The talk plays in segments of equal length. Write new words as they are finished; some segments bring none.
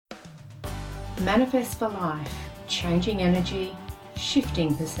Manifest for Life, Changing Energy,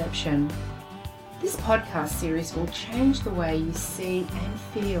 Shifting Perception. This podcast series will change the way you see and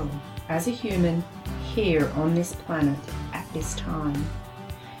feel as a human here on this planet at this time.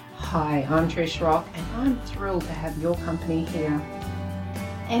 Hi, I'm Trish Rock and I'm thrilled to have your company here.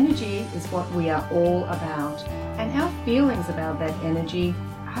 Energy is what we are all about, and our feelings about that energy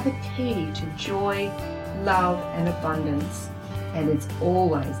are the key to joy, love and abundance, and it's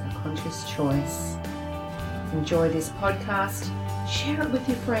always a conscious choice. Enjoy this podcast, share it with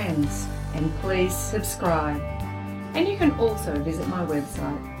your friends, and please subscribe. And you can also visit my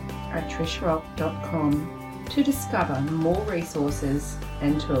website at trishrock.com to discover more resources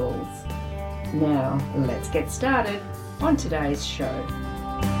and tools. Now, let's get started on today's show.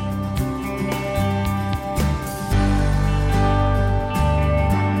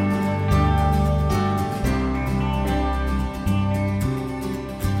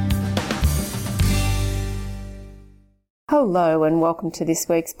 Hello and welcome to this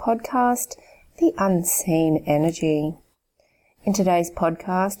week's podcast, The Unseen Energy. In today's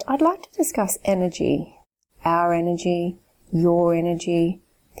podcast, I'd like to discuss energy, our energy, your energy,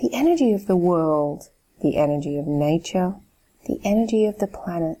 the energy of the world, the energy of nature, the energy of the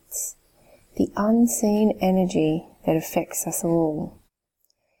planets, the unseen energy that affects us all.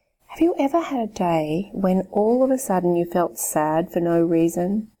 Have you ever had a day when all of a sudden you felt sad for no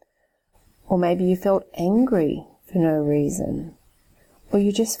reason? Or maybe you felt angry for no reason, or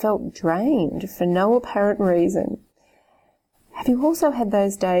you just felt drained for no apparent reason? Have you also had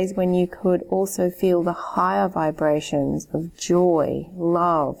those days when you could also feel the higher vibrations of joy,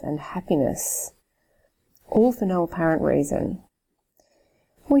 love and happiness, all for no apparent reason?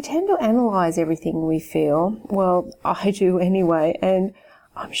 We tend to analyze everything we feel. Well, I do anyway, and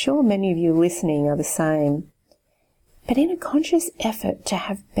I'm sure many of you listening are the same. But in a conscious effort to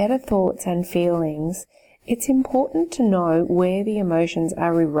have better thoughts and feelings, it's important to know where the emotions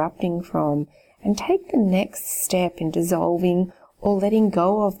are erupting from and take the next step in dissolving or letting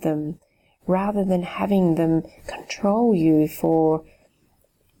go of them, rather than having them control you for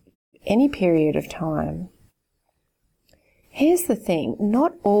any period of time. Here's the thing,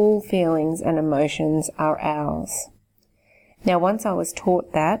 not all feelings and emotions are ours. Now, once I was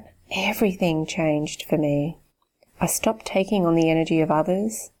taught that, everything changed for me. I stopped taking on the energy of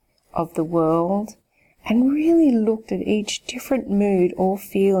others, of the world, and really looked at each different mood or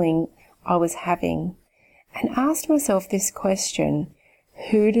feeling I was having and asked myself this question: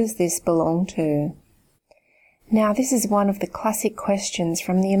 who does this belong to? Now, this is one of the classic questions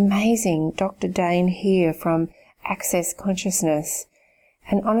from the amazing Dr. Dain Heer from Access Consciousness,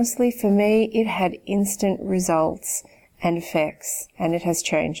 and honestly for me it had instant results and effects, and it has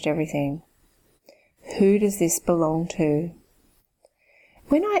changed everything. Who does this belong to?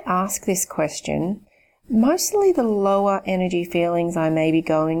 When I ask this question, mostly the lower energy feelings I may be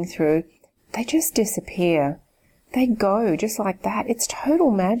going through, they just disappear. They go just like that. It's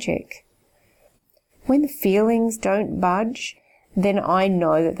total magic. When the feelings don't budge, then I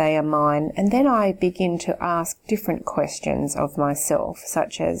know that they are mine, and then I begin to ask different questions of myself,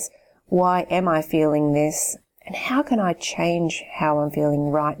 such as, why am I feeling this, and how can I change how I'm feeling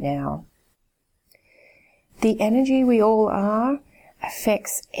right now? The energy we all are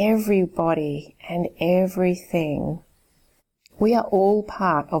affects everybody and everything. We are all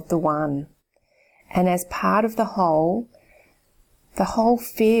part of the one, and as part of the whole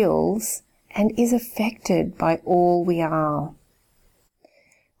feels and is affected by all we are.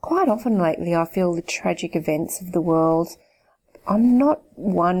 Quite often lately I feel the tragic events of the world. I'm not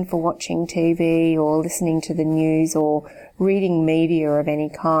one for watching TV or listening to the news or reading media of any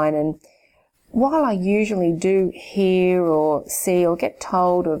kind, and while I usually do hear or see or get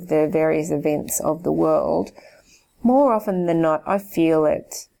told of the various events of the world, more often than not I feel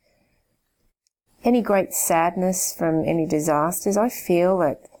it. Any great sadness from any disasters, I feel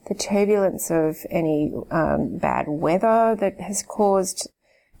it. The turbulence of any bad weather that has caused,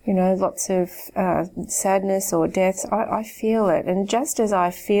 lots of sadness or deaths, I feel it. And just as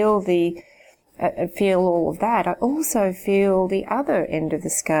I feel all of that, I also feel the other end of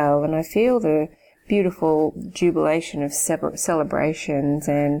the scale, and I feel the beautiful jubilation of celebrations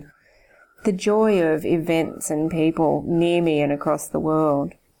and the joy of events and people near me and across the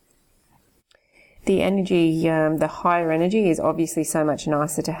world. The energy, the higher energy, is obviously so much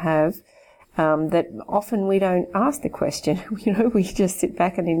nicer to have, that often we don't ask the question. We just sit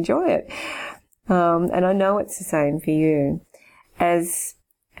back and enjoy it. And I know it's the same for you. As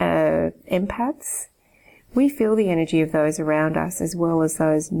empaths, we feel the energy of those around us as well as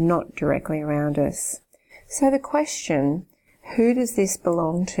those not directly around us. So the question, who does this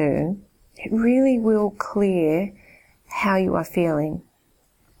belong to, It really will clear how you are feeling.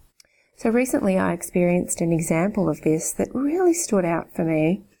 So recently I experienced an example of this that really stood out for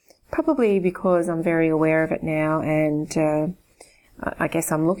me, probably because I'm very aware of it now and I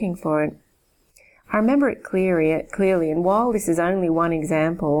guess I'm looking for it. I remember it clearly, and while this is only one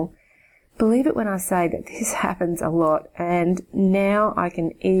example, believe it when I say that this happens a lot, and now I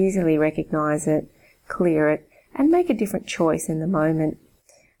can easily recognise it, clear it, and make a different choice in the moment.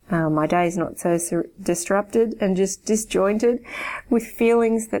 My day's not so disrupted and just disjointed with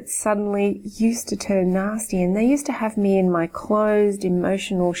feelings that suddenly used to turn nasty, and they used to have me in my closed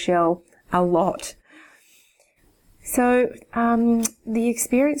emotional shell a lot. So the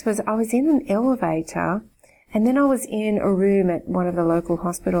experience was I was in an elevator and then I was in a room at one of the local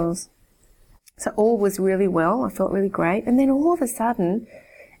hospitals. So all was really well. I felt really great. And then all of a sudden,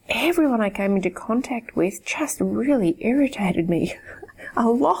 everyone I came into contact with just really irritated me a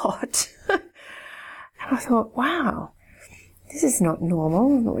lot. And I thought, wow, this is not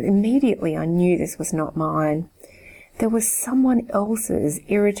normal. Immediately I knew this was not mine. There was someone else's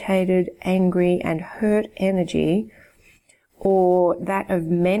irritated, angry and hurt energy, or that of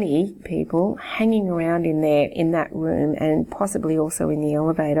many people hanging around in that room and possibly also in the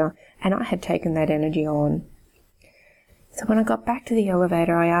elevator, and I had taken that energy on. So when I got back to the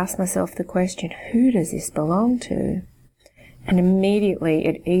elevator, I asked myself the question, who does this belong to? And immediately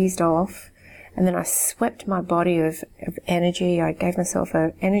it eased off, and then I swept my body of energy. I gave myself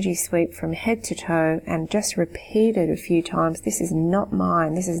an energy sweep from head to toe and just repeated a few times, this is not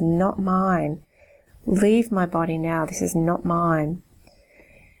mine, this is not mine. Leave my body now, this is not mine.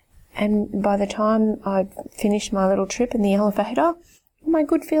 And by the time I'd finished my little trip in the elevator, my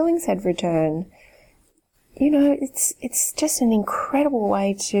good feelings had returned. You know, it's just an incredible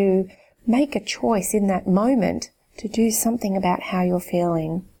way to make a choice in that moment to do something about how you're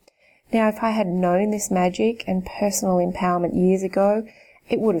feeling. Now, if I had known this magic and personal empowerment years ago,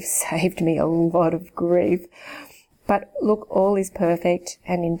 it would have saved me a lot of grief. But look, all is perfect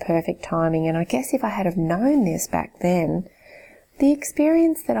and in perfect timing. And I guess if I had have known this back then, the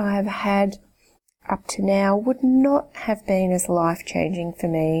experience that I have had up to now would not have been as life-changing for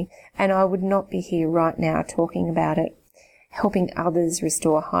me, and I would not be here right now talking about it, helping others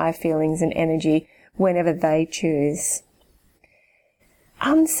restore higher feelings and energy whenever they choose.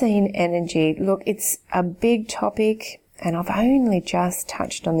 Unseen energy. Look, it's a big topic, and I've only just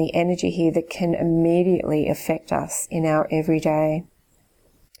touched on the energy here that can immediately affect us in our everyday.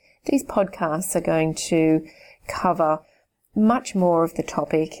 These podcasts are going to cover much more of the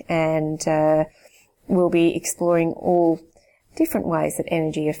topic, and we'll be exploring all different ways that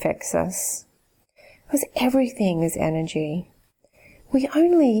energy affects us. Because everything is energy. We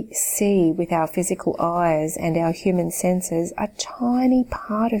only see with our physical eyes and our human senses a tiny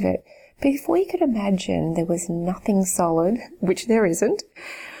part of it. But if we could imagine there was nothing solid, which there isn't,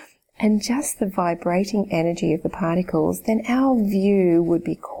 and just the vibrating energy of the particles, then our view would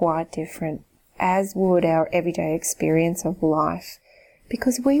be quite different, as would our everyday experience of life,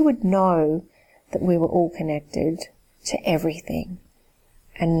 because we would know that we were all connected to everything,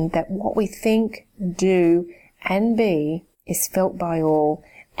 and that what we think, do, and be is felt by all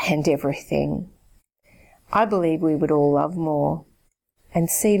and everything. I believe we would all love more and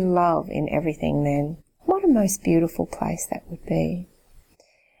see love in everything then. What a most beautiful place that would be.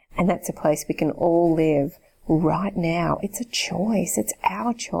 And that's a place we can all live right now. It's a choice. It's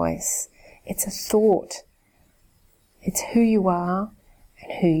our choice. It's a thought. It's who you are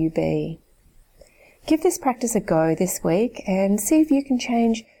and who you be. Give this practice a go this week and see if you can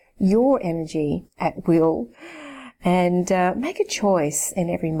change your energy at will and make a choice in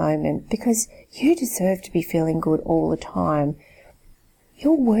every moment, because you deserve to be feeling good all the time.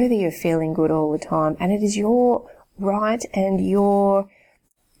 You're worthy of feeling good all the time, and it is your right and your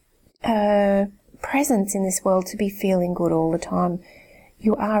presence in this world to be feeling good all the time.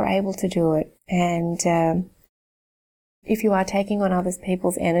 You are able to do it, and if you are taking on other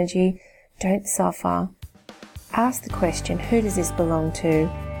people's energy, don't suffer. Ask the question, who does this belong to?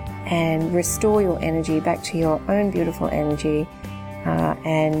 And restore your energy back to your own beautiful energy,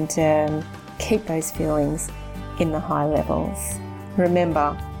 and keep those feelings in the high levels.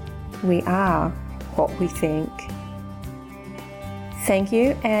 Remember, we are what we think. Thank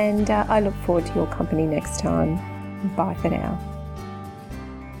you, and I look forward to your company next time. Bye for now.